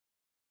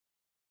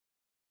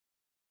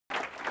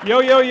Yo,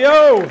 yo,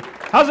 yo.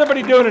 How's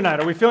everybody doing tonight?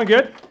 Are we feeling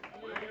good?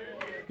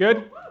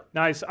 Good?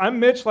 Nice. I'm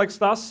Mitch, like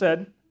Stas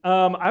said.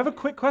 I have a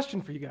quick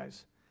question for you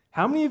guys.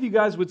 How many of you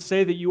guys would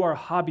say that you are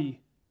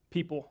hobby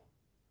people?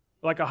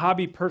 Like a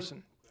hobby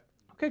person?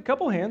 Okay, a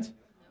couple hands.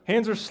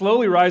 Hands are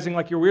slowly rising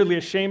like you're weirdly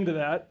ashamed of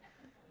that.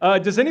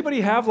 Does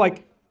anybody have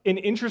like an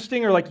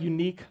interesting or like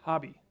unique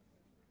hobby?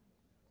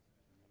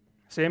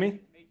 Sammy?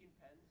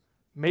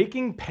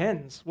 Making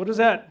pens. What does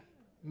that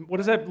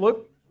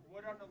look?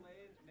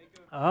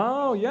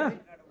 Oh, yeah.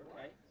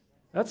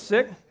 That's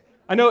sick.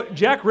 I know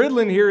Jack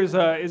Ridlin here he's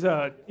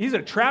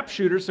a trap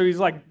shooter, so he's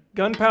like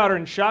gunpowder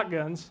and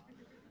shotguns.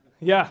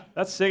 Yeah,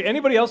 that's sick.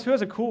 Anybody else who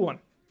has a cool one?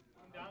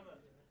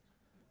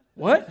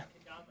 What?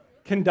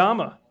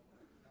 Kendama.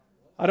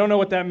 I don't know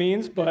what that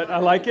means, but I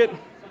like it.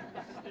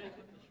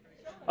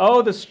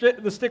 Oh, the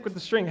stick with the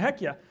string. Heck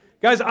yeah.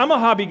 Guys, I'm a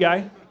hobby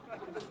guy.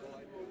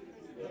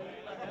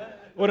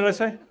 What did I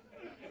say?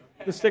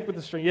 The stick with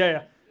the string.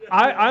 Yeah.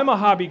 I'm a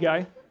hobby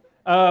guy.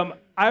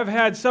 I've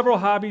had several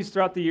hobbies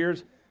throughout the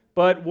years,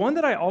 but one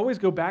that I always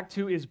go back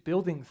to is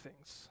building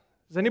things.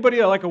 Is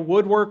anybody like a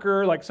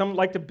woodworker, like some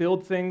like to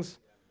build things?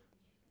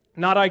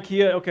 Not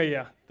IKEA? Okay,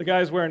 yeah. The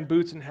guys wearing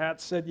boots and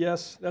hats said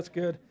yes. That's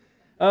good.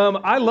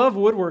 I love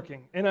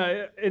woodworking, and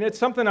it's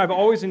something I've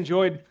always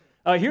enjoyed.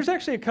 Here's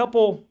actually a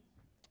couple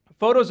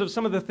photos of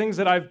some of the things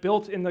that I've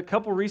built in the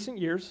couple recent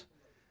years.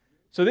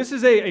 So this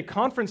is a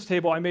conference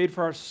table I made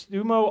for our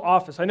StuMo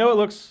office. I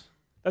know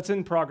that's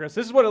in progress.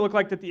 This is what it looked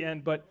like at the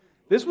end, but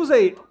this was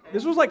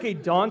like a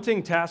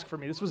daunting task for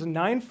me. This was a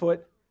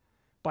 9-foot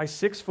by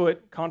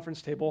 6-foot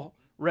conference table,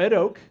 red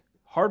oak,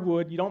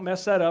 hardwood. You don't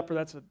mess that up or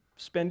that's a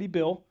spendy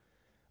bill.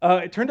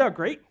 It turned out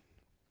great.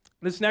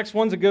 This next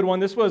one's a good one.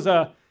 This was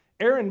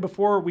Aaron,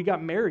 before we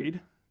got married,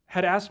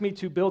 had asked me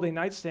to build a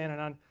nightstand,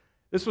 and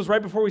this was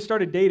right before we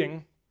started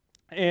dating,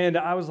 and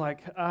I was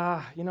like,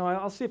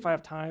 I'll see if I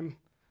have time,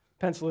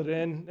 pencil it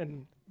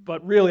in,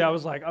 but really I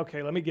was like,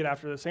 okay, let me get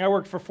after this thing. I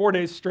worked for 4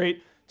 days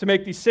straight to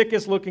make the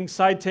sickest looking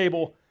side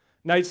table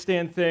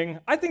nightstand thing.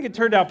 I think it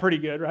turned out pretty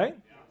good, right?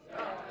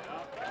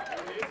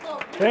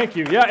 Thank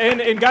you. Yeah,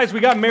 and guys, we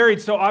got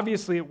married, so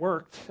obviously it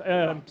worked.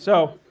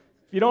 So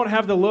if you don't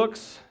have the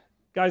looks,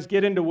 guys,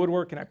 get into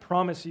woodwork, and I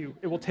promise you,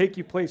 it will take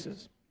you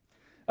places.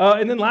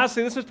 And then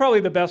lastly, this is probably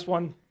the best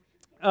one.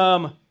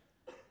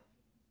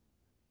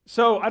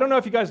 So I don't know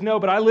if you guys know,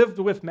 but I lived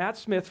with Matt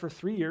Smith for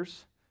 3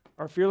 years,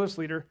 our fearless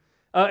leader.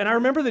 And I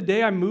remember the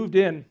day I moved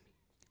in.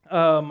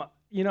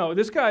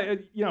 This guy,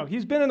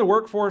 he's been in the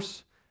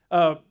workforce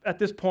at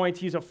this point.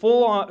 He's a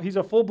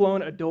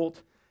full-blown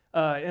adult.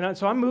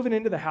 So I'm moving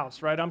into the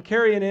house, right? I'm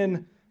carrying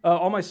in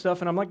all my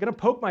stuff, and I'm like going to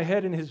poke my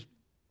head in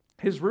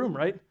his room,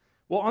 right?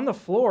 Well, on the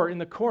floor in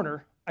the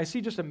corner, I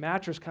see just a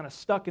mattress kind of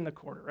stuck in the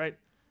corner, right?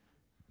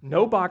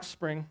 No box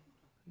spring,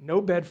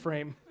 no bed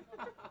frame,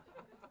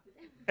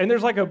 and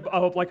there's like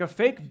a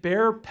fake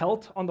bear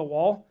pelt on the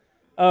wall.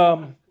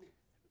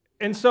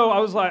 And so I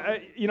was like,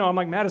 I'm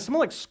like, Matt, is someone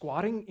like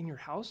squatting in your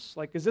house?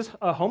 Like, is this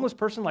a homeless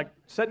person like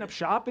setting up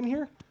shop in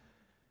here?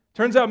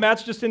 Turns out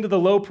Matt's just into the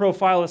low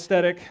profile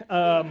aesthetic.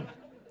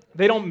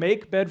 They don't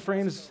make bed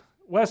frames,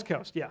 West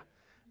Coast, yeah.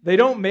 They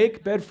don't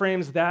make bed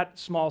frames that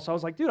small. So I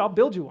was like, dude, I'll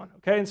build you one,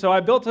 okay? And so I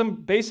built him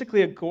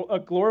basically a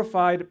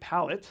glorified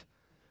pallet.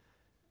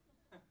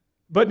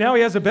 But now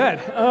he has a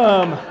bed.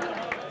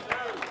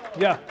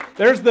 Yeah,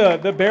 there's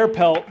the bear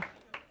pelt.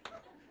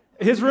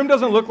 His room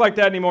doesn't look like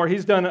that anymore.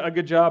 He's done a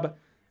good job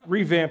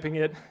revamping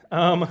it.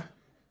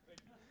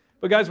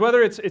 But guys,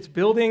 whether it's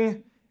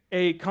building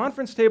a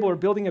conference table or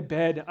building a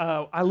bed,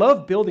 I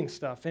love building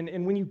stuff.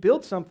 And when you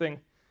build something,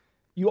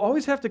 you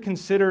always have to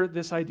consider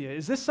this idea.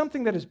 Is this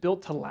something that is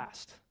built to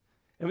last?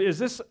 Is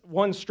this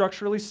one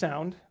structurally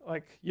sound?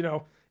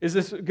 Is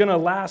this going to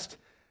last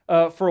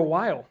for a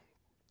while?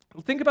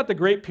 Think about the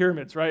Great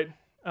Pyramids, right?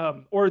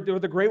 Or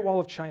the Great Wall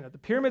of China. The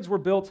pyramids were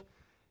built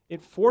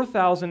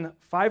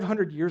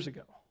 4,500 years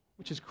ago,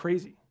 which is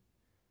crazy.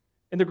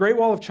 And the Great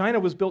Wall of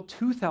China was built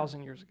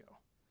 2,000 years ago.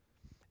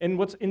 And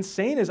what's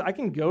insane is I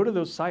can go to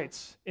those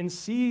sites and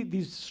see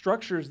these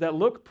structures that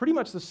look pretty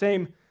much the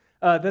same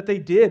that they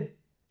did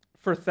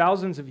for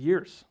thousands of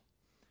years.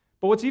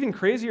 But what's even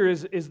crazier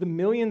is the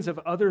millions of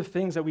other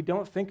things that we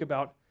don't think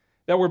about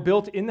that were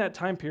built in that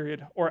time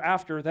period or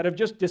after that have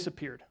just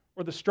disappeared,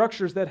 or the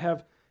structures that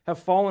have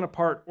fallen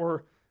apart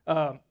or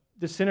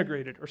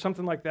disintegrated or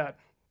something like that.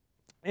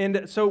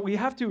 And so we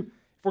have to,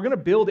 if we're going to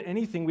build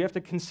anything, we have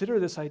to consider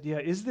this idea.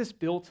 Is this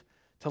built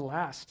to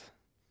last?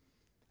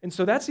 And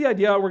so that's the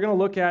idea we're going to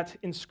look at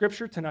in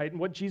Scripture tonight. And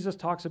what Jesus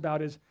talks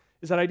about is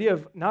that idea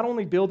of not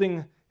only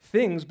building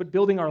things, but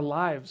building our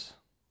lives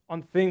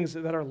on things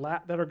that are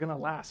going to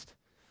last.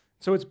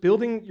 So it's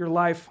building your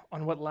life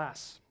on what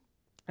lasts.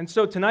 And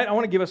so tonight I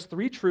want to give us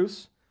 3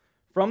 truths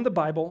from the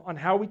Bible on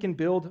how we can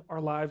build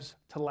our lives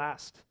to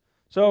last.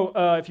 So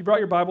if you brought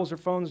your Bibles or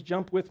phones,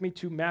 jump with me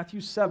to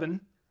Matthew 7.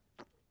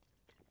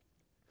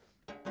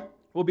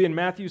 We'll be in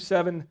Matthew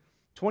 7,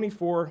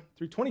 24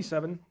 through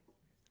 27,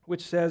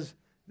 which says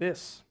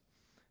this: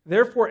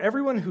 "Therefore,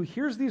 everyone who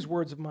hears these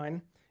words of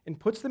mine and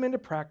puts them into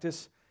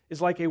practice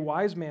is like a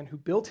wise man who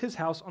built his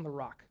house on the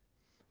rock.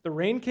 The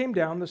rain came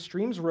down, the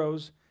streams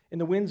rose, and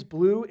the winds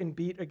blew and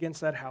beat against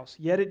that house,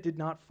 yet it did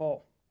not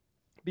fall,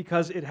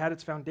 because it had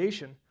its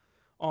foundation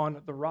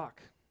on the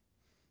rock.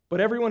 But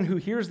everyone who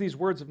hears these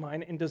words of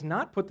mine and does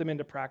not put them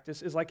into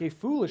practice is like a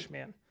foolish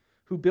man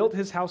who built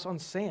his house on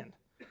sand.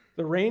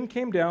 The rain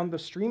came down, the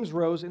streams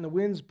rose, and the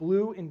winds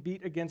blew and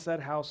beat against that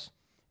house,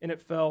 and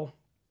it fell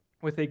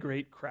with a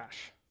great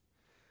crash.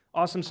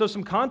 Awesome. So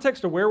some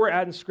context of where we're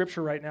at in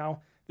Scripture right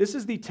now. This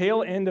is the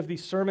tail end of the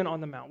Sermon on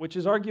the Mount, which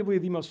is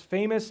arguably the most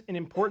famous and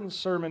important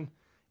sermon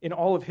in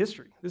all of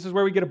history. This is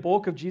where we get a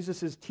bulk of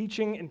Jesus'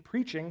 teaching and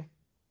preaching,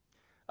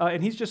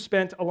 and he's just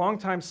spent a long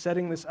time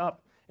setting this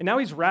up. And now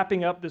he's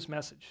wrapping up this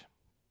message.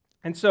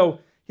 And so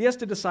he has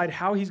to decide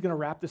how he's going to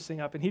wrap this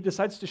thing up, and he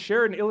decides to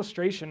share an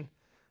illustration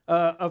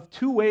of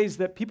two ways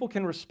that people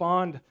can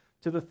respond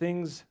to the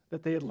things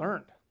that they had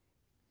learned.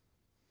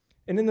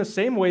 And in the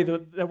same way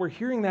that we're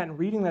hearing that and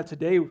reading that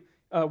today,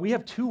 we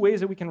have two ways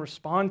that we can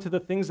respond to the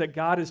things that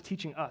God is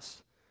teaching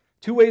us.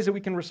 Two ways that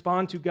we can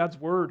respond to God's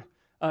word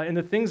and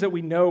the things that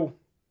we know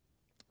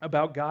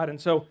about God.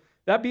 And so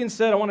that being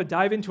said, I want to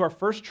dive into our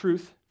first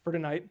truth for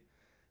tonight,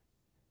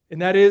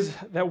 and that is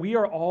that we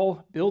are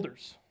all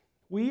builders.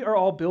 We are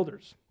all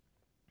builders.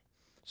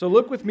 So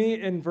look with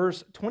me in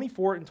verse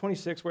 24 and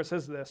 26 where it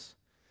says this: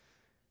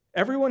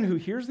 "Everyone who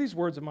hears these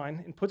words of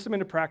mine and puts them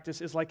into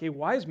practice is like a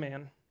wise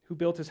man who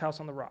built his house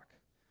on the rock.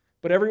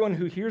 But everyone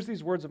who hears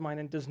these words of mine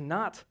and does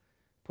not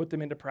put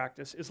them into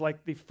practice is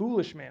like the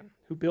foolish man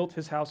who built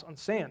his house on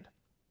sand."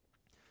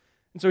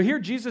 And so here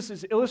Jesus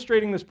is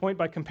illustrating this point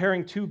by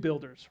comparing two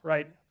builders,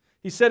 right?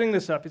 He's setting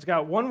this up. He's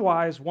got one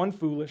wise, one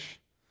foolish,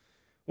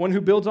 one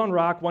who builds on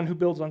rock, one who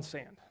builds on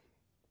sand.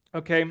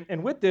 Okay,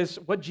 and with this,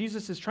 what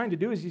Jesus is trying to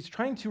do is he's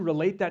trying to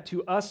relate that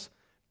to us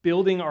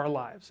building our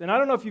lives. And I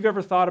don't know if you've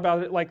ever thought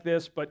about it like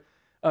this, but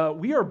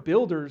we are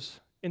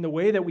builders in the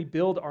way that we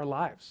build our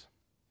lives.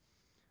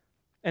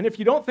 And if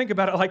you don't think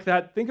about it like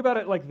that, think about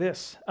it like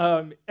this.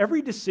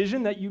 Every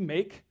decision that you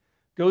make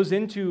goes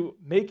into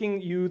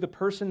making you the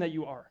person that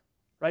you are,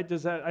 right?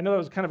 I know that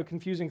was kind of a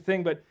confusing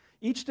thing, but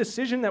each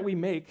decision that we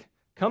make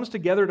comes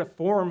together to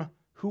form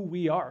who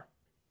we are.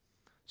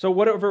 So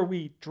whatever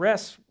we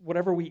dress,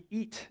 whatever we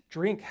eat,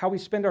 drink, how we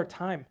spend our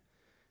time,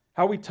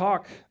 how we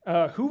talk,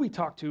 who we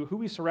talk to, who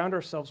we surround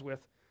ourselves with,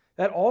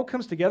 that all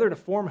comes together to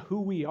form who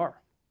we are,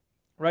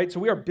 right? So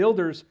we are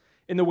builders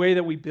in the way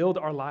that we build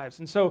our lives.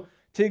 And so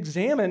to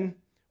examine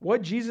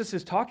what Jesus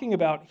is talking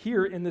about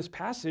here in this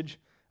passage,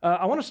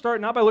 I want to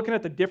start not by looking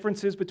at the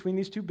differences between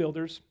these two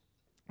builders,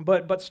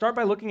 but start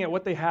by looking at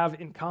what they have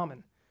in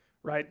common,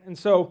 right? And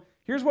so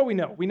here's what we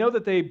know. We know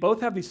that they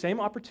both have the same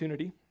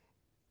opportunity.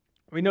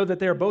 We know that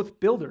they are both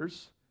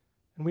builders,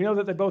 and we know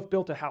that they both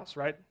built a house,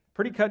 right?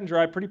 Pretty cut and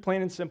dry, pretty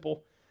plain and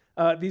simple.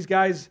 These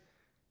guys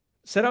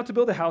set out to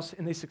build a house,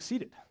 and they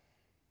succeeded.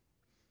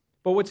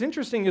 But what's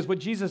interesting is what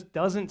Jesus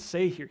doesn't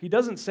say here. He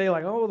doesn't say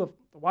like, oh, the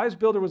wise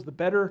builder was the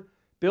better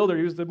builder.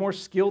 He was the more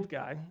skilled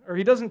guy. Or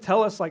he doesn't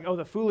tell us like, oh,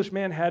 the foolish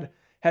man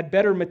had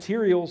better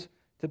materials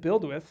to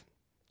build with.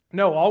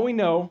 No, all we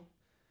know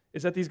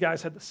is that these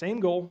guys had the same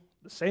goal,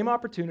 the same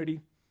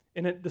opportunity,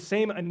 and the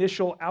same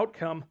initial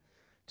outcome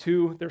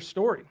to their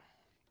story.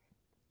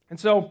 And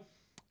so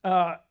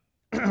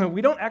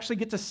we don't actually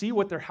get to see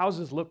what their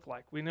houses looked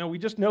like. We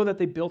just know that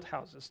they built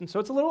houses. And so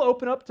it's a little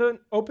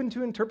open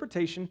to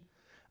interpretation.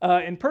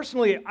 And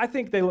personally, I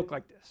think they look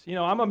like this.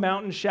 I'm a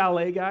mountain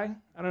chalet guy.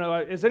 I don't know.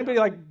 Is anybody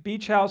like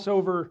beach house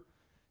over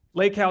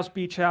lake house,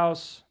 beach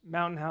house,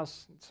 mountain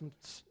house?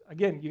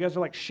 Again, you guys are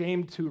like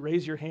shamed to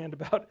raise your hand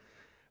about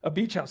a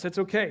beach house. That's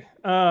okay.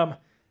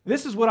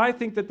 This is what I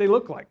think that they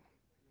look like.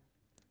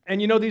 And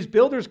these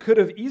builders could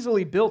have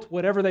easily built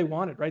whatever they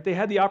wanted, right? They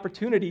had the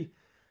opportunity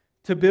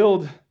to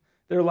build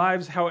their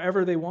lives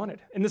however they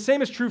wanted. And the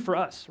same is true for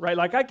us, right?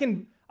 Like I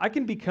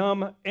can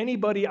become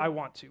anybody I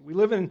want to. We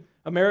live in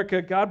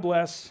America, God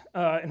bless,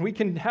 and we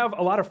can have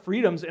a lot of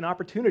freedoms and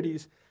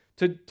opportunities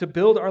to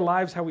build our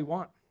lives how we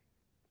want.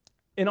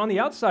 And on the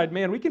outside,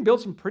 man, we can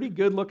build some pretty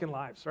good-looking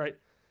lives, right?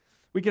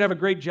 We could have a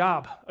great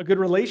job, a good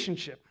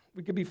relationship.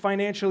 We could be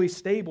financially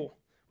stable.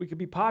 We could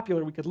be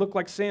popular. We could look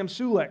like Sam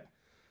Sulek.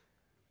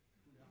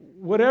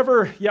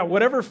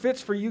 Whatever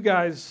fits for you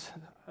guys.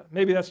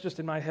 Maybe that's just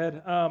in my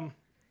head.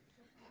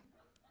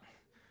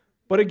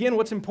 But again,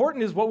 what's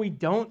important is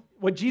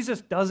what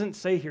Jesus doesn't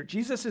say here.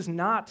 Jesus is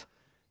not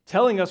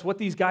telling us what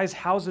these guys'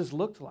 houses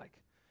looked like.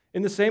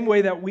 In the same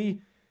way that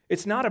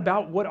it's not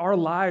about what our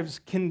lives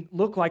can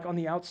look like on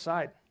the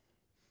outside.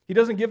 He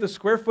doesn't give the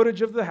square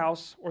footage of the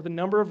house or the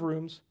number of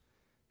rooms,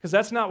 because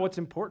that's not what's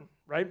important,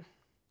 right?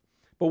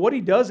 But what he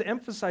does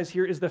emphasize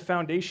here is the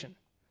foundation.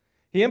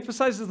 He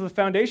emphasizes the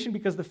foundation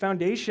because the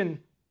foundation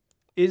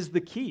is the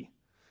key.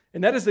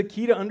 And that is the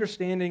key to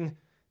understanding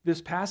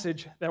this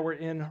passage that we're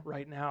in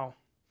right now.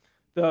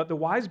 The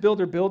wise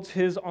builder builds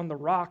his on the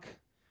rock,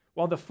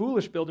 while the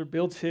foolish builder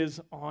builds his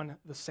on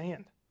the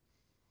sand.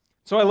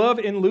 So I love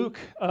in Luke,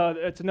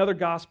 it's another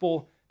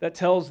gospel that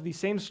tells the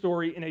same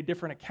story in a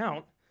different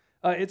account.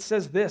 It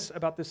says this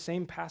about this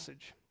same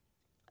passage.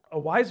 a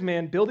wise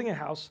man building a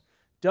house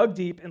dug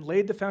deep and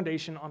laid the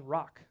foundation on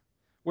rock,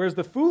 whereas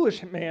the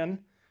foolish man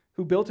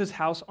who built his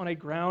house on a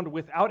ground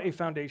without a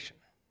foundation.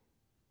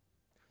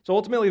 So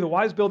ultimately, the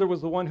wise builder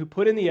was the one who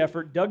put in the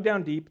effort, dug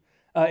down deep,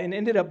 and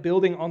ended up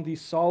building on the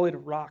solid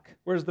rock.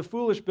 Whereas the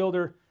foolish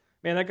builder,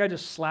 man, that guy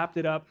just slapped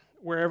it up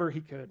wherever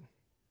he could.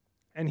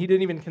 And he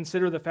didn't even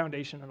consider the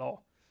foundation at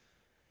all.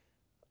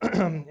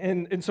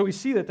 and so we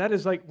see that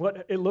is like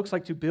what it looks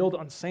like to build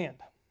on sand.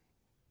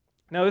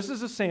 Now, this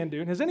is a sand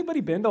dune. Has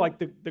anybody been to like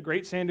the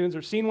Great Sand Dunes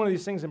or seen one of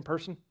these things in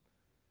person?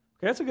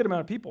 Okay, that's a good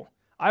amount of people.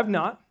 I've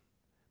not,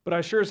 but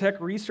I sure as heck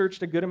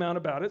researched a good amount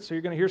about it, so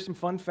you're going to hear some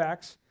fun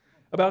facts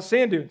about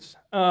sand dunes.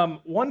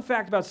 One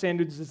fact about sand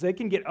dunes is they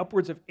can get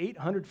upwards of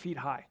 800 feet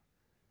high,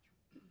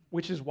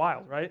 which is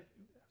wild, right?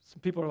 Some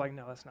people are like,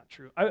 no, that's not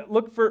true.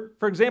 Look,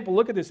 for example,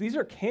 look at this. These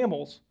are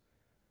camels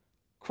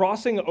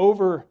crossing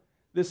over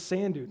this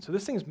sand dune. So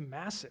this thing's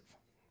massive,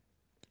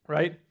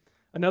 right?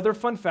 Another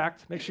fun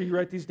fact, make sure you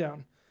write these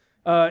down,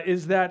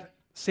 is that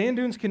sand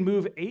dunes can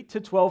move 8 to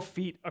 12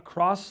 feet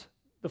across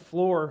the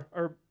floor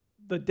or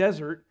the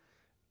desert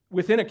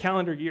within a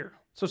calendar year.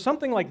 So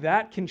something like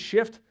that can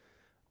shift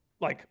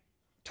like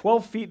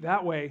 12 feet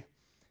that way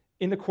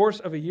in the course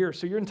of a year.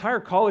 So your entire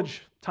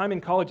time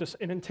in college,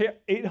 an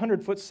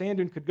 800-foot sand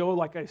dune could go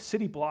like a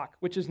city block,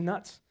 which is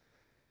nuts.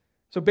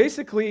 So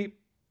basically,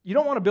 you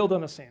don't want to build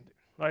on a sand dune,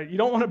 right? You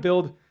don't want to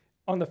build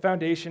on the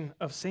foundation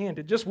of sand.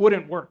 It just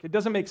wouldn't work. It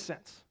doesn't make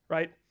sense,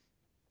 right?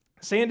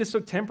 Sand is so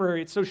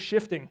temporary. It's so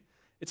shifting.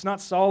 It's not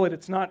solid.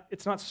 It's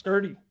not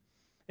sturdy.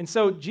 And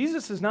so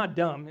Jesus is not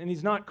dumb, and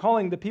he's not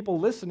calling the people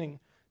listening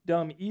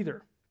dumb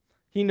either.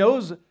 He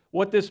knows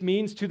what this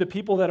means to the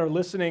people that are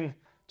listening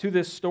to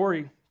this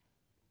story.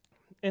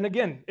 And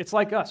again, it's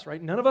like us,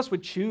 right? None of us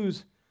would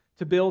choose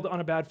to build on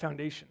a bad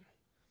foundation.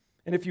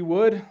 And if you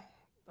would,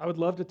 I would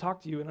love to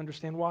talk to you and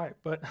understand why.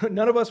 But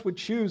none of us would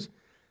choose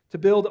to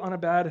build on a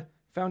bad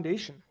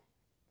foundation.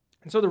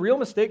 And so the real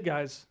mistake,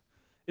 guys,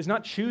 is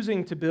not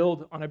choosing to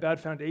build on a bad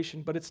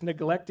foundation, but it's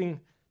neglecting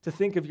to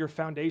think of your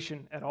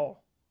foundation at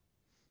all.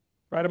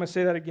 Right? I'm going to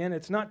say that again.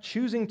 It's not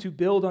choosing to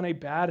build on a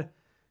bad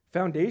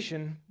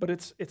foundation, but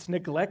it's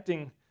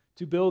neglecting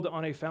to build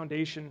on a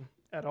foundation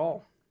at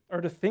all,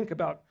 or to think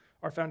about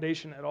our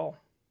foundation at all.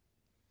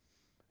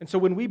 And so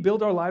when we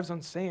build our lives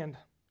on sand,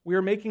 we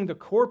are making the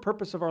core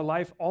purpose of our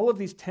life all of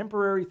these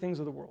temporary things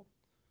of the world.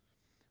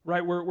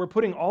 Right? We're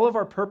putting all of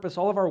our purpose,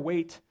 all of our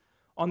weight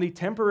on the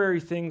temporary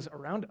things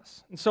around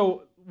us. And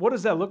so what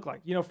does that look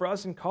like? You know, for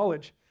us in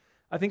college,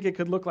 I think it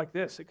could look like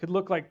this. It could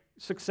look like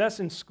success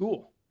in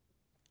school.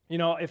 You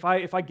know, if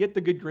I get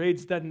the good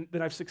grades, then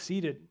I've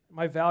succeeded.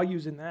 My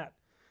value's in that.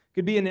 It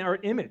could be in our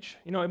image.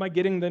 You know, am I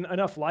getting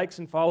enough likes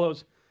and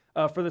follows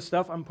for the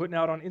stuff I'm putting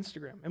out on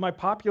Instagram? Am I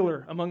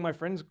popular among my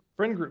friend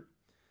group?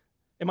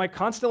 Am I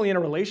constantly in a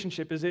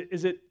relationship?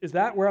 Is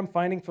that where I'm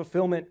finding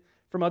fulfillment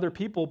from other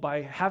people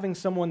by having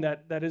someone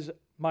that is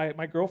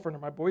my girlfriend or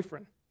my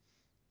boyfriend?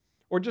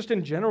 Or just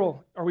in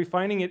general, are we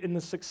finding it in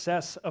the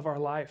success of our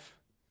life?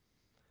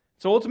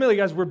 So ultimately,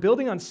 guys, we're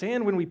building on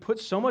sand when we put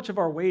so much of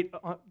our weight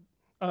on,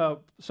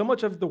 so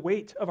much of the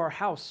weight of our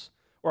house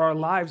or our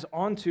lives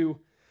onto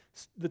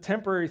the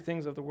temporary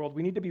things of the world.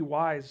 We need to be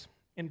wise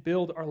and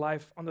build our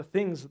life on the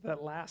things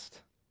that last.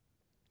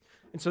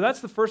 And so that's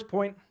the first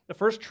point. The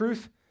first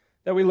truth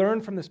that we learn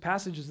from this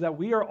passage is that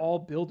we are all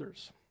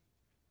builders.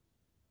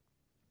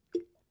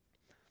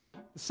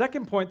 The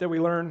second point that we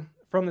learn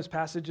from this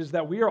passage is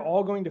that we are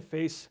all going to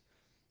face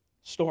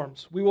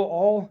storms. We will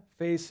all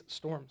face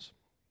storms.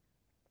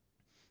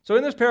 So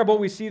in this parable,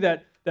 we see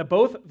that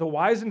both the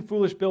wise and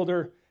foolish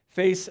builder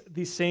face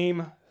the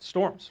same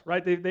storms,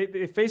 right?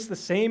 They face the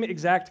same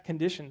exact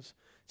conditions.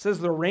 It says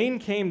the rain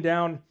came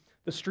down,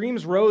 the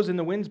streams rose, and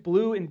the winds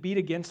blew and beat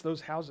against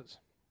those houses.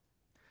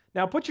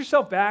 Now put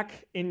yourself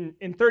back in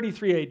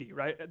 33 AD,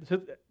 right?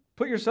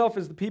 Put yourself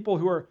as the people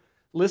who are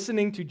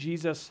listening to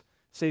Jesus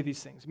say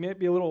these things. You may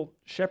be a little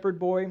shepherd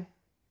boy,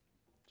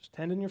 just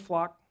tending your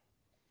flock,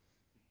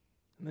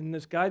 and then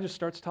this guy just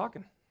starts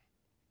talking.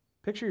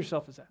 Picture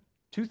yourself as that.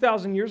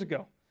 2,000 years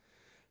ago.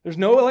 There's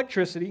no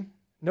electricity,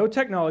 no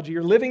technology.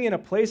 You're living in a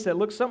place that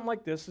looks something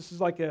like this. This is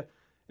like an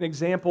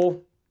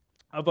example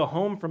of a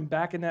home from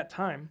back in that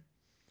time.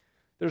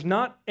 There's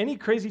not any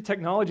crazy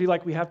technology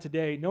like we have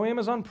today. No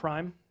Amazon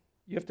Prime.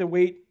 You have to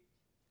wait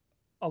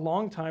a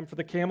long time for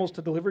the camels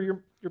to deliver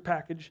your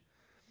package.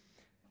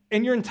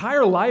 And your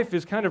entire life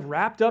is kind of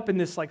wrapped up in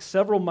this like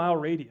several mile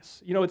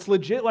radius. You know, it's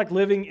legit like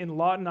living in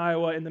Lawton,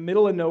 Iowa, in the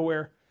middle of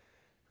nowhere.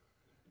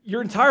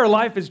 Your entire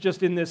life is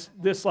just in this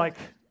like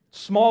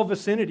small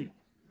vicinity.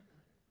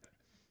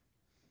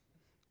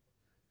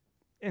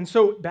 And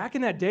so back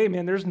in that day,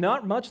 man, there's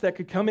not much that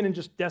could come in and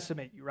just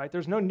decimate you, right?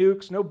 There's no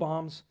nukes, no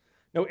bombs,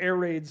 no air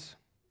raids.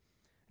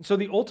 And so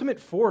the ultimate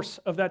force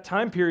of that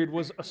time period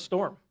was a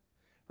storm,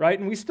 right?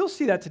 And we still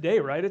see that today,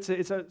 right?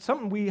 It's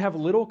something we have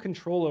little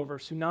control over,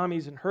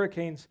 tsunamis and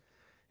hurricanes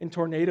and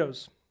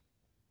tornadoes.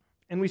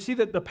 And we see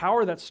that the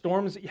power that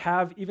storms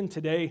have even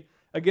today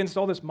against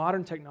all this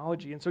modern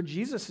technology. And so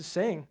Jesus is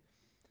saying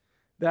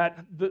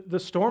that the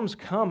storms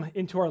come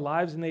into our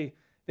lives and they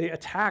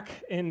attack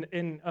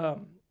and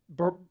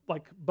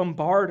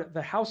bombard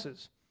the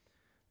houses.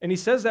 And he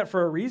says that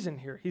for a reason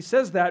here. He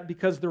says that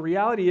because the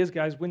reality is,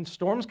 guys, when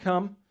storms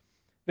come,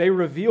 they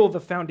reveal the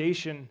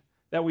foundation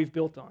that we've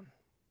built on.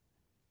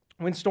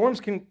 When storms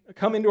can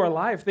come into our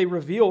life, they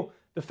reveal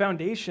the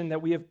foundation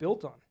that we have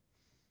built on.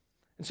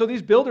 And so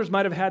these builders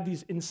might have had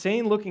these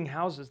insane-looking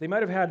houses. They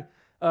might have had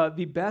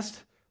the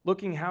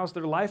best-looking house.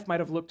 Their life might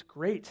have looked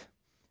great.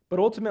 But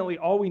ultimately,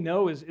 all we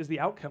know is the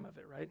outcome of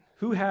it, right?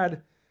 Who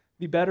had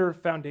the better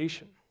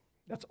foundation?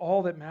 That's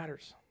all that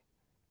matters.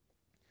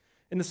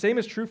 And the same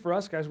is true for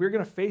us, guys. We're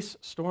going to face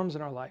storms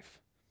in our life.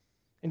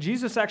 And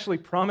Jesus actually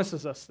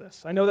promises us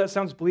this. I know that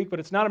sounds bleak, but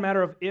it's not a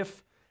matter of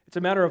if, it's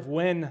a matter of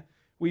when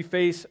we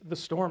face the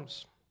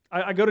storms.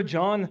 I go to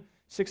John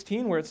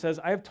 16 where it says,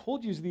 I have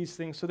told you these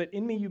things so that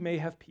in me you may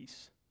have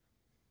peace.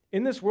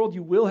 In this world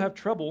you will have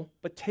trouble,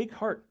 but take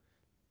heart,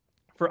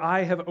 for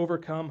I have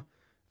overcome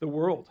the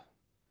world.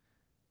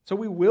 So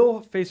we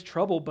will face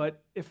trouble,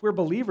 but if we're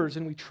believers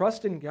and we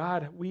trust in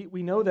God,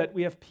 we know that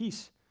we have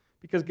peace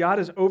because God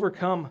has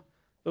overcome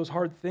those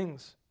hard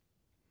things.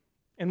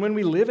 And when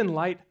we live in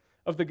light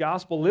of the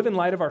gospel, live in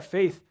light of our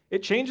faith,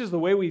 it changes the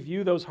way we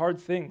view those hard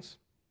things,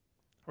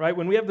 right?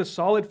 When we have the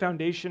solid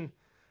foundation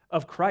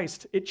of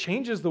Christ, it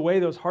changes the way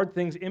those hard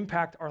things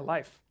impact our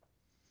life.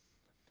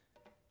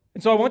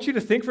 And so I want you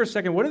to think for a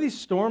second, what do these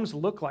storms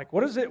look like?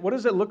 What does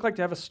it look like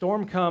to have a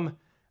storm come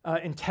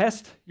and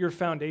test your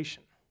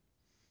foundation?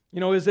 You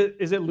know, is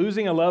it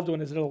losing a loved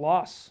one? Is it a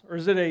loss? Or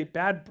is it a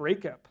bad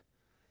breakup?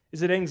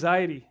 Is it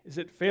anxiety? Is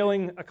it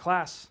failing a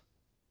class?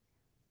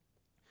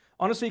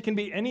 Honestly, it can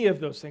be any of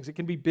those things. It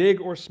can be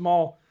big or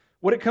small.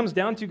 What it comes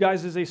down to,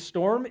 guys, is a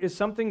storm is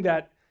something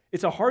that,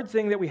 it's a hard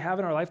thing that we have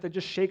in our life that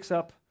just shakes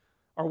up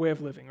our way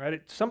of living, right?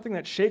 It's something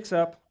that shakes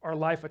up our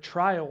life, a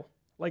trial,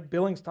 like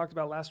Billings talked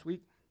about last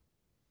week.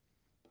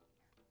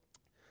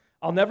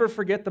 I'll never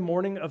forget the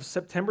morning of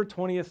September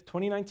 20th,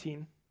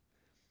 2019.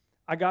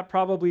 I got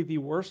probably the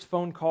worst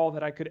phone call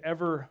that I could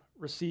ever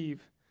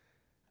receive.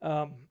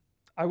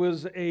 I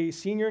was a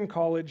senior in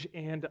college,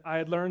 and I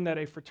had learned that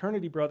a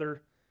fraternity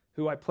brother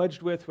who I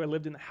pledged with, who I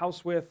lived in the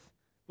house with,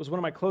 was one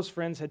of my close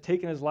friends, had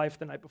taken his life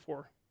the night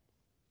before.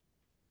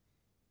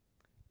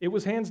 It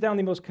was hands down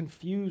the most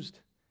confused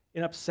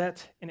and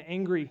upset and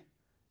angry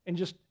and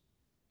just,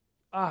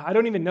 I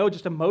don't even know,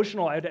 just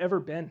emotional I had ever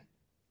been.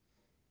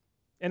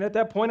 And at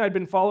that point, I'd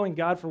been following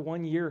God for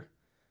 1 year.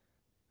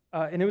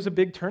 And it was a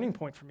big turning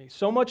point for me.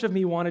 So much of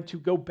me wanted to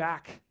go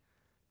back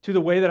to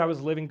the way that I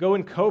was living, go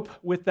and cope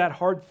with that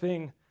hard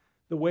thing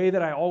the way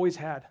that I always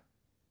had.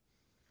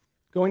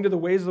 Going to the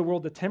ways of the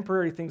world, the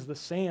temporary things, the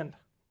sand.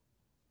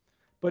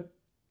 But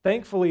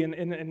thankfully,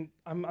 and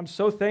I'm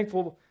so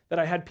thankful that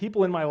I had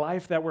people in my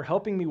life that were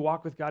helping me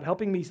walk with God,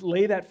 helping me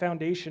lay that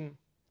foundation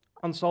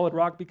on solid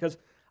rock, because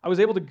I was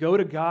able to go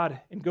to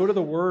God and go to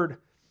the Word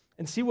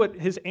and see what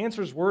His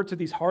answers were to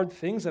these hard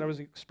things that I was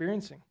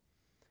experiencing.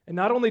 And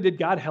not only did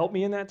God help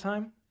me in that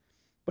time,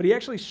 but He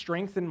actually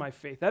strengthened my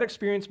faith. That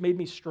experience made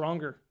me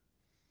stronger.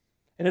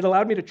 And it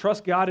allowed me to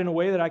trust God in a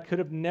way that I could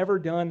have never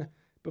done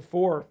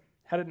before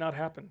had it not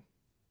happened.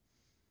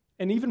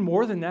 And even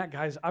more than that,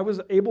 guys, I was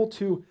able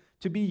to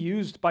be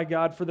used by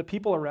God for the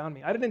people around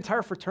me. I had an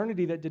entire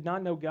fraternity that did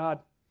not know God.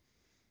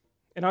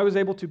 And I was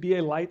able to be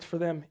a light for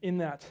them in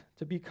that,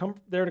 to be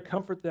there to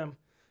comfort them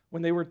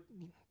when they were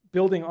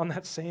building on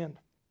that sand.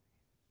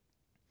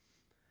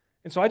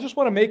 And so I just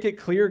want to make it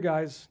clear,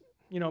 guys,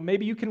 you know,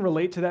 maybe you can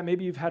relate to that.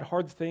 Maybe you've had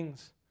hard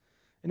things.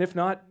 And if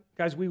not,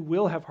 guys, we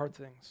will have hard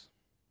things.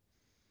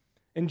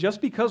 And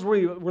just because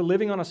we're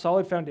living on a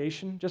solid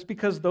foundation, just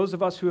because those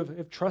of us who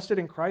have trusted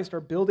in Christ are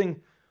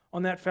building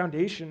on that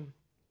foundation,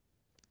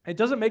 it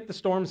doesn't make the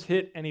storms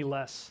hit any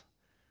less.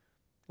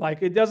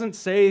 Like, it doesn't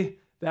say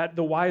that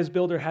the wise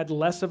builder had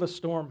less of a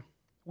storm.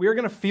 We are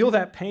going to feel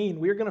that pain.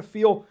 We are going to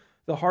feel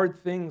the hard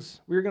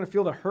things. We are going to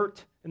feel the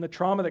hurt and the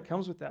trauma that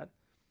comes with that.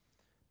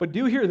 But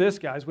do hear this,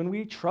 guys. When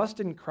we trust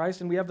in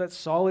Christ and we have that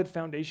solid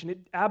foundation, it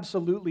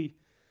absolutely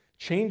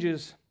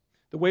changes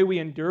the way we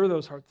endure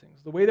those hard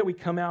things, the way that we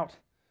come out,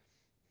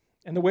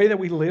 and the way that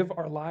we live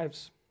our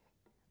lives.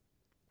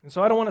 And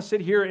so I don't want to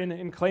sit here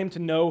and claim to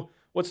know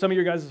what some of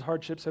your guys'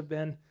 hardships have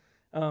been,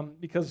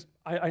 because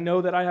I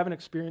know that I haven't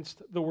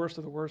experienced the worst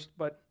of the worst,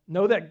 but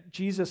know that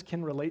Jesus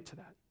can relate to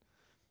that.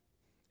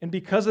 And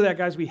because of that,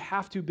 guys, we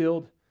have to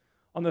build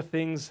on the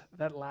things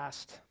that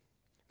last.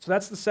 So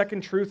that's the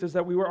second truth, is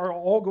that we are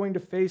all going to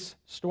face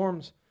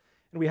storms,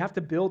 and we have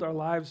to build our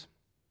lives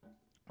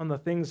on the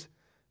things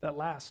that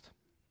last.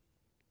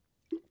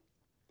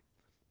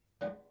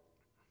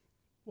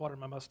 Water in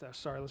my mustache,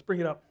 sorry, let's bring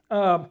it up.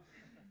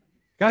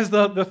 Guys,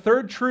 the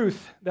third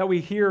truth that we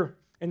hear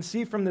and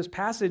see from this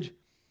passage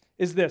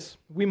is this: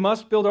 we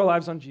must build our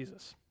lives on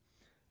Jesus.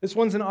 This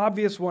one's an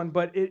obvious one,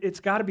 but it's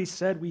got to be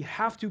said. We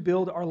have to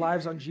build our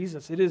lives on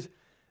Jesus. It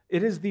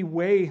is the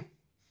way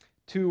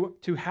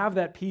to have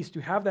that peace,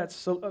 to have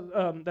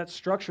that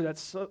structure, that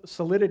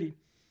solidity.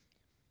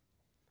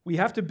 We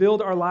have to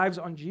build our lives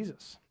on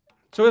Jesus.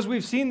 So as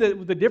we've seen,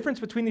 the difference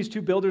between these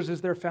two builders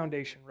is their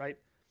foundation, right?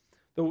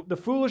 The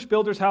foolish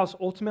builder's house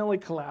ultimately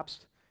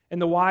collapsed,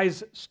 and the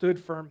wise stood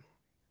firm.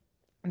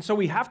 And so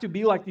we have to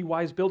be like the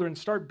wise builder and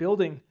start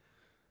building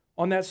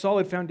on that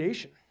solid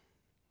foundation.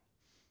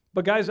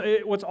 But guys,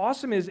 what's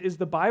awesome is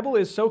the Bible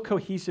is so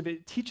cohesive.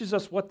 It teaches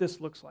us what this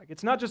looks like.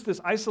 It's not just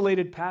this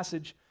isolated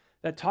passage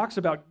that talks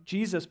about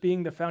Jesus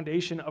being the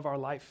foundation of our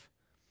life.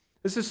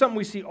 This is something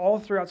we see all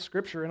throughout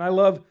Scripture. And I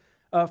love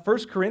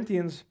 1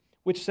 Corinthians,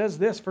 which says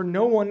this, "For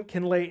no one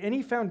can lay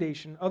any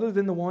foundation other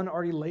than the one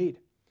already laid,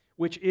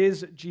 which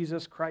is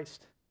Jesus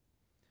Christ."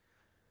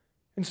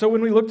 And so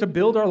when we look to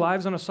build our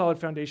lives on a solid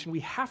foundation, we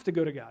have to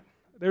go to God.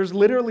 There's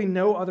literally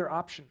no other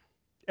option.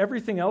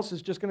 Everything else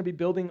is just going to be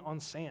building on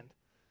sand.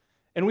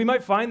 And we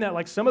might find that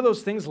like some of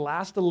those things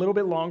last a little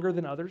bit longer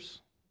than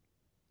others.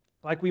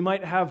 Like we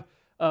might have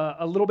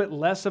a little bit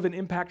less of an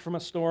impact from a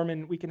storm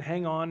and we can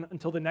hang on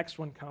until the next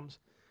one comes.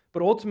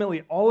 But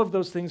ultimately, all of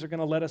those things are going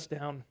to let us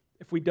down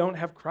if we don't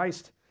have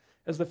Christ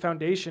as the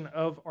foundation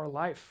of our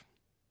life.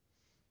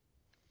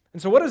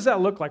 And so what does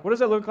that look like? What does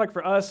that look like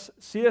for us,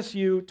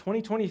 CSU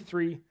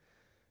 2023?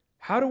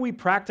 How do we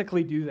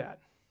practically do that?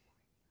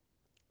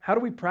 How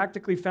do we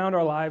practically found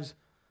our lives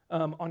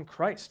on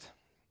Christ?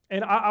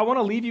 And I want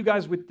to leave you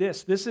guys with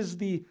this. This is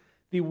the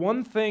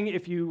one thing,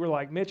 if you were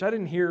like, Mitch, I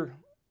didn't hear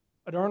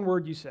a darn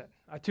word you said.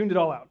 I tuned it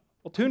all out.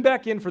 Well, tune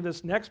back in for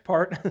this next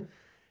part, and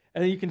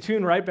then you can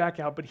tune right back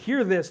out. But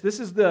hear this. This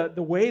is the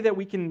way that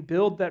we can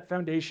build that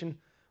foundation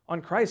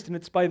on Christ, and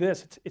it's by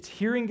this. It's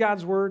hearing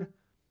God's word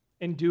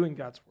and doing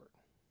God's word.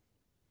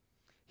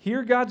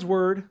 Hear God's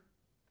word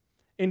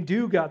and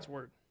do God's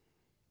word.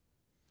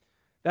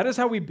 That is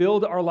how we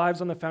build our lives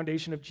on the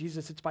foundation of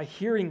Jesus. It's by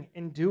hearing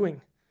and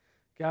doing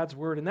God's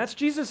word. And that's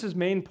Jesus'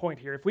 main point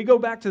here. If we go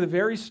back to the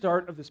very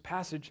start of this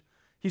passage,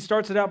 he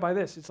starts it out by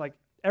this. It's like,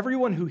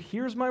 everyone who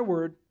hears my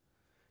word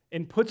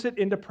and puts it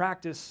into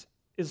practice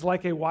is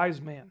like a wise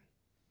man.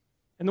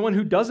 And the one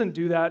who doesn't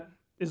do that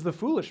is the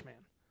foolish man.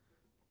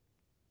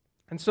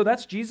 And so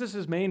that's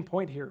Jesus' main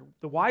point here.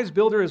 The wise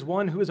builder is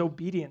one who is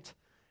obedient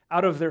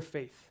out of their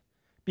faith.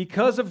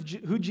 Because of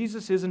who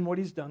Jesus is and what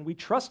he's done, we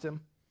trust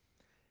him.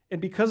 And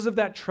because of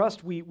that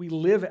trust, we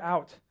live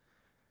out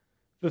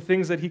the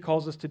things that he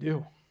calls us to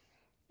do.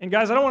 And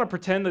guys, I don't want to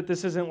pretend that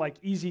this isn't like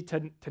easy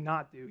to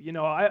not do. You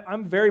know,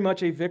 I'm very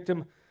much a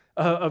victim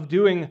of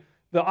doing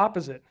the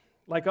opposite.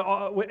 Like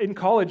in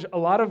college, a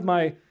lot of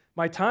my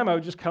time, I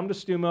would just come to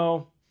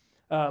StuMo,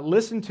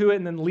 listen to it,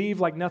 and then leave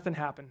like nothing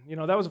happened. You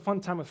know, that was a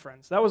fun time with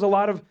friends. That was a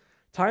lot of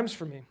times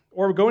for me.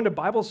 Or going to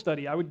Bible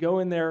study, I would go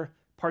in there,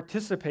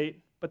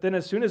 participate, but then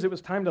as soon as it was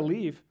time to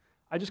leave,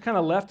 I just kind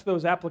of left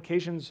those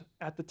applications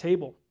at the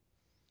table.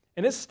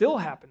 And it still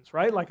happens,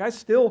 right? Like I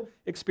still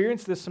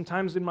experience this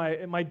sometimes in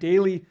my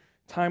daily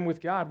time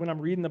with God when I'm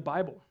reading the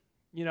Bible.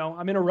 You know,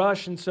 I'm in a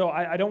rush, and so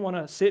I don't want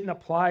to sit and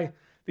apply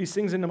these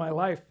things into my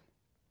life.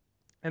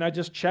 And I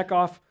just check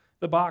off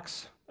the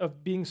box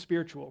of being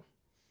spiritual.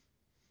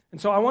 And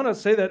so I want to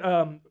say that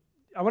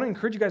I want to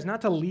encourage you guys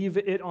not to leave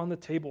it on the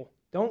table.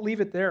 Don't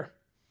leave it there.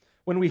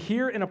 When we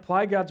hear and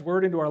apply God's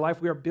word into our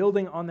life, we are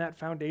building on that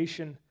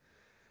foundation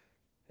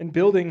and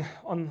building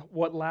on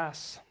what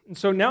lasts. And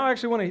so now I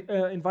actually want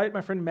to invite my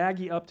friend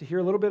Maggie up to hear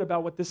a little bit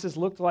about what this has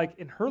looked like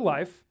in her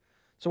life.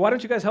 So why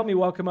don't you guys help me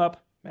welcome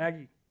up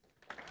Maggie?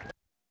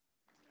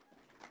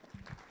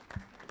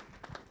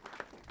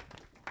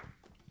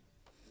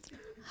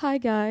 Hi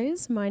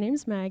guys, my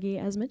name's Maggie.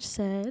 As Mitch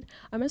said,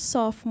 I'm a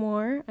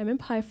sophomore, I'm in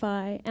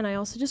Pi-Phi, and I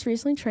also just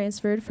recently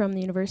transferred from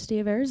the University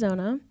of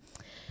Arizona.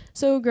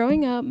 So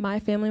growing up, my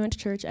family went to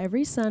church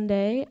every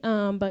Sunday,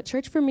 but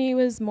church for me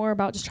was more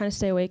about just trying to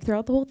stay awake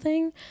throughout the whole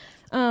thing.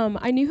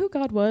 I knew who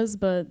God was,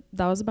 but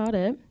that was about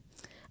it.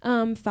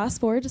 Fast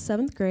forward to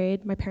 7th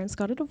grade, my parents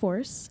got a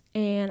divorce,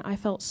 and I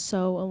felt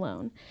so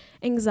alone.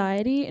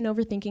 Anxiety and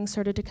overthinking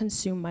started to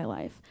consume my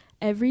life.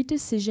 Every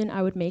decision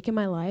I would make in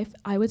my life,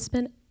 I would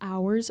spend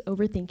hours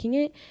overthinking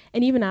it,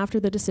 and even after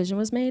the decision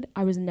was made,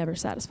 I was never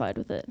satisfied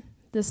with it.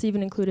 This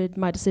even included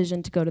my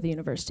decision to go to the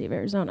University of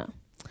Arizona.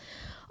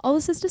 All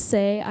this is to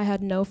say, I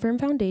had no firm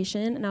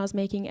foundation, and I was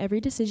making every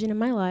decision in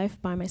my life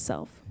by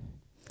myself.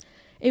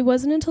 It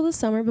wasn't until the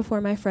summer before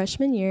my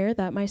freshman year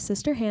that my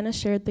sister Hannah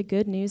shared the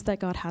good news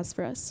that God has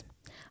for us.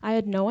 I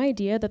had no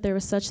idea that there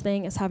was such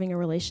thing as having a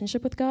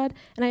relationship with God,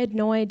 and I had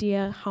no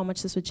idea how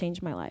much this would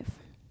change my life.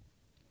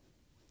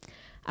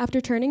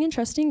 After turning and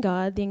trusting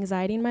God, the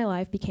anxiety in my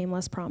life became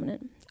less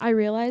prominent. I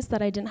realized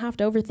that I didn't have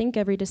to overthink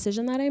every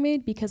decision that I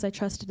made because I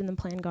trusted in the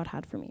plan God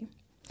had for me.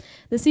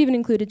 This even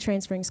included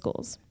transferring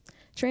schools.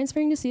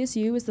 Transferring to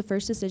CSU was the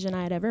first decision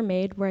I had ever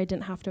made where I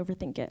didn't have to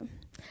overthink it.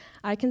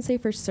 I can say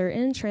for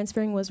certain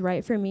transferring was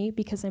right for me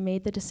because I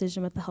made the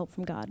decision with the help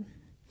from God.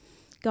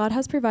 God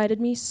has provided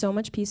me so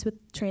much peace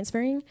with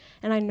transferring,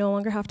 and I no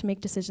longer have to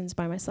make decisions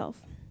by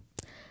myself.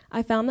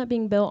 I found that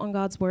being built on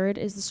God's word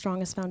is the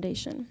strongest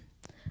foundation.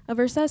 A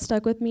verse that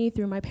stuck with me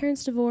through my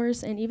parents'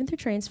 divorce and even through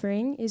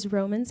transferring is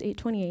Romans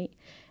 8:28,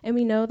 and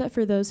we know that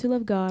for those who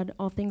love God,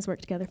 all things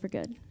work together for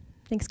good.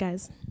 Thanks,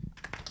 guys.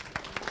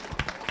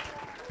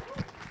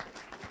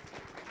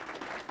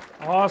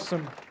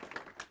 Awesome.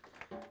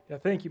 Yeah,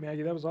 thank you,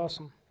 Maggie. That was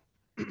awesome.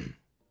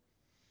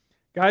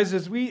 Guys,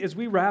 as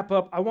we wrap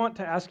up, I want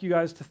to ask you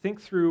guys to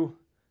think through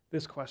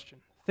this question.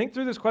 Think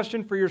through this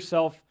question for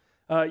yourself.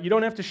 You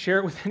don't have to share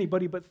it with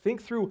anybody, but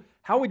think through,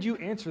 how would you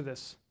answer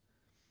this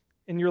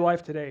in your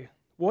life today?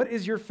 What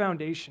is your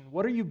foundation?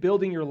 What are you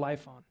building your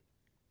life on?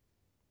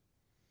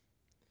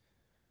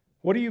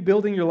 What are you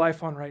building your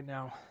life on right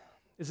now?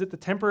 Is it the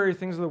temporary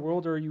things of the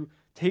world, or are you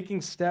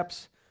taking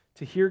steps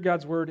to hear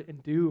God's word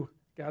and do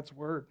God's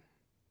word?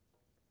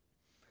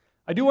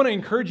 I do want to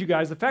encourage you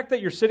guys, the fact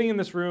that you're sitting in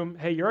this room,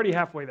 hey, you're already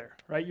halfway there,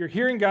 right? You're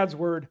hearing God's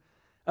word,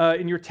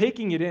 and you're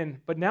taking it in,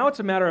 but now it's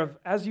a matter of,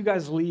 as you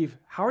guys leave,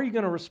 how are you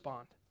going to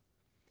respond?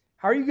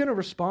 How are you going to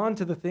respond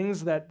to the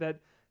things that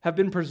have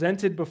been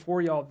presented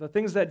before y'all, the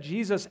things that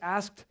Jesus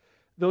asked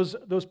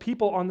those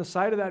people on the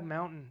side of that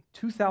mountain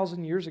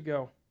 2,000 years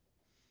ago?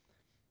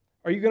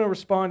 Are you going to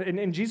respond?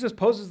 And Jesus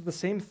poses the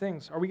same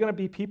things. Are we going to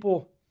be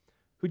people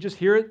who just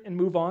hear it and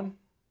move on?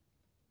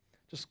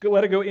 Just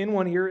let it go in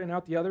one ear and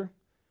out the other?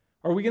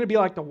 Or are we going to be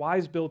like the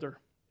wise builder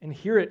and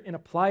hear it and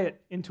apply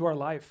it into our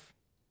life?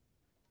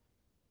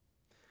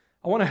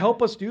 I want to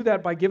help us do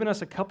that by giving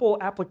us a couple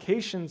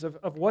applications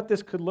of what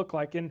this could look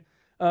like. And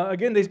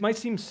again, these might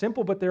seem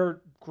simple, but there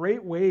are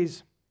great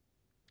ways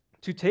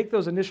to take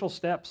those initial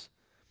steps.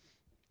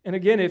 And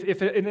again,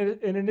 if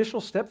an initial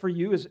step for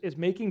you is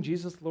making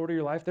Jesus the Lord of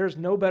your life, there's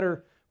no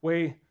better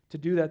way to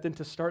do that than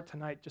to start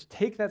tonight. Just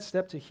take that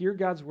step to hear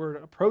God's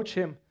word, approach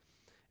him,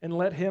 and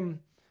let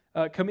him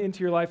come into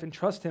your life and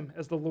trust him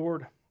as the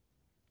Lord.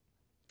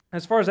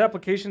 As far as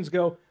applications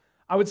go,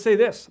 I would say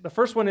this. The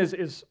first one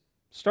is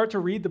start to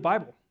read the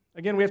Bible.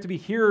 Again, we have to be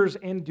hearers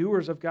and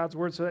doers of God's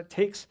word, so that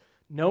takes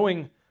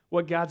knowing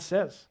what God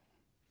says.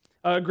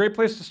 A great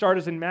place to start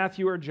is in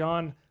Matthew or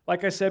John.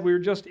 Like I said, we were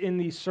just in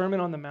the Sermon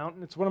on the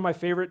Mountain. It's one of my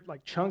favorite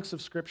chunks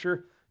of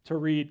Scripture to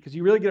read, because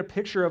you really get a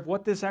picture of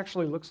what this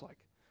actually looks like.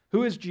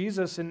 Who is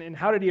Jesus, and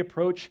how did he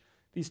approach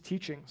these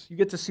teachings? You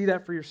get to see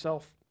that for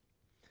yourself.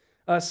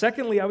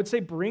 Secondly, I would say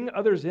bring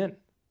others in.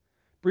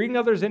 Bring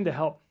others in to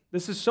help.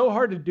 This is so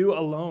hard to do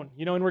alone,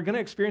 and we're going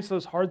to experience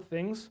those hard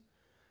things.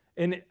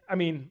 And I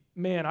mean,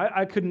 man,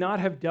 I could not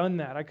have done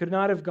that. I could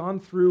not have gone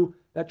through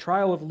that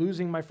trial of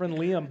losing my friend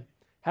Liam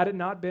had it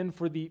not been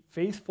for the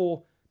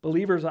faithful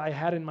believers I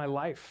had in my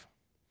life.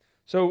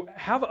 So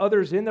have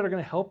others in that are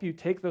going to help you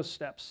take those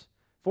steps.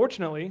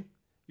 Fortunately,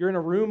 you're in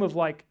a room of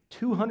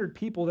 200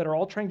 people that are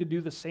all trying to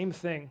do the same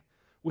thing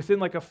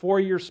within a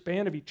 4-year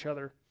span of each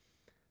other.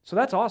 So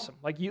that's awesome.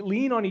 You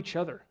lean on each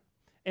other.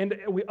 And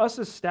us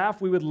as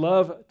staff, we would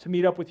love to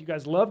meet up with you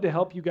guys, love to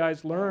help you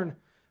guys learn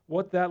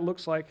what that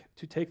looks like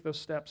to take those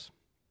steps.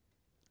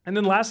 And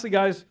then lastly,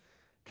 guys,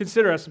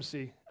 consider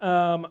SMC.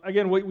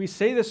 Again, we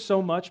say this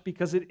so much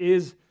because it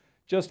is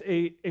just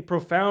a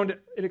profound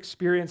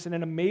experience and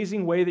an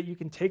amazing way that you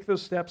can take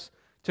those steps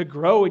to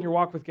grow in your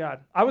walk with God.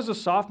 I was a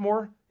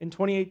sophomore in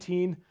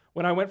 2018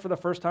 when I went for the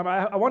first time.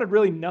 I wanted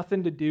really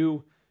nothing to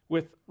do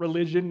with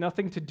religion,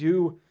 nothing to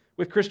do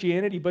with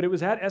Christianity, but it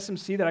was at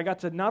SMC that I got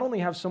to not only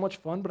have so much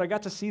fun, but I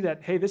got to see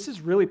that, hey, this is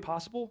really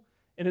possible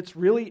and it's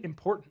really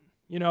important.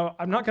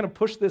 I'm not going to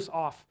push this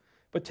off,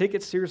 but take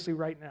it seriously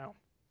right now.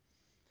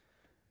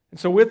 And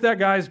so with that,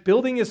 guys,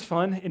 building is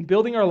fun, and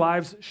building our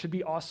lives should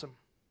be awesome.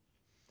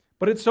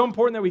 But it's so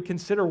important that we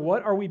consider,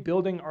 what are we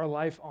building our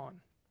life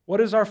on? What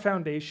is our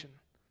foundation?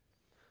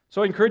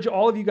 So I encourage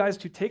all of you guys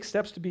to take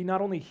steps to be not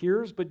only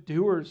hearers, but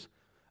doers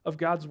of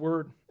God's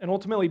word, and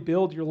ultimately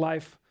build your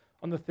life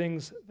on the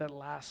things that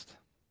last.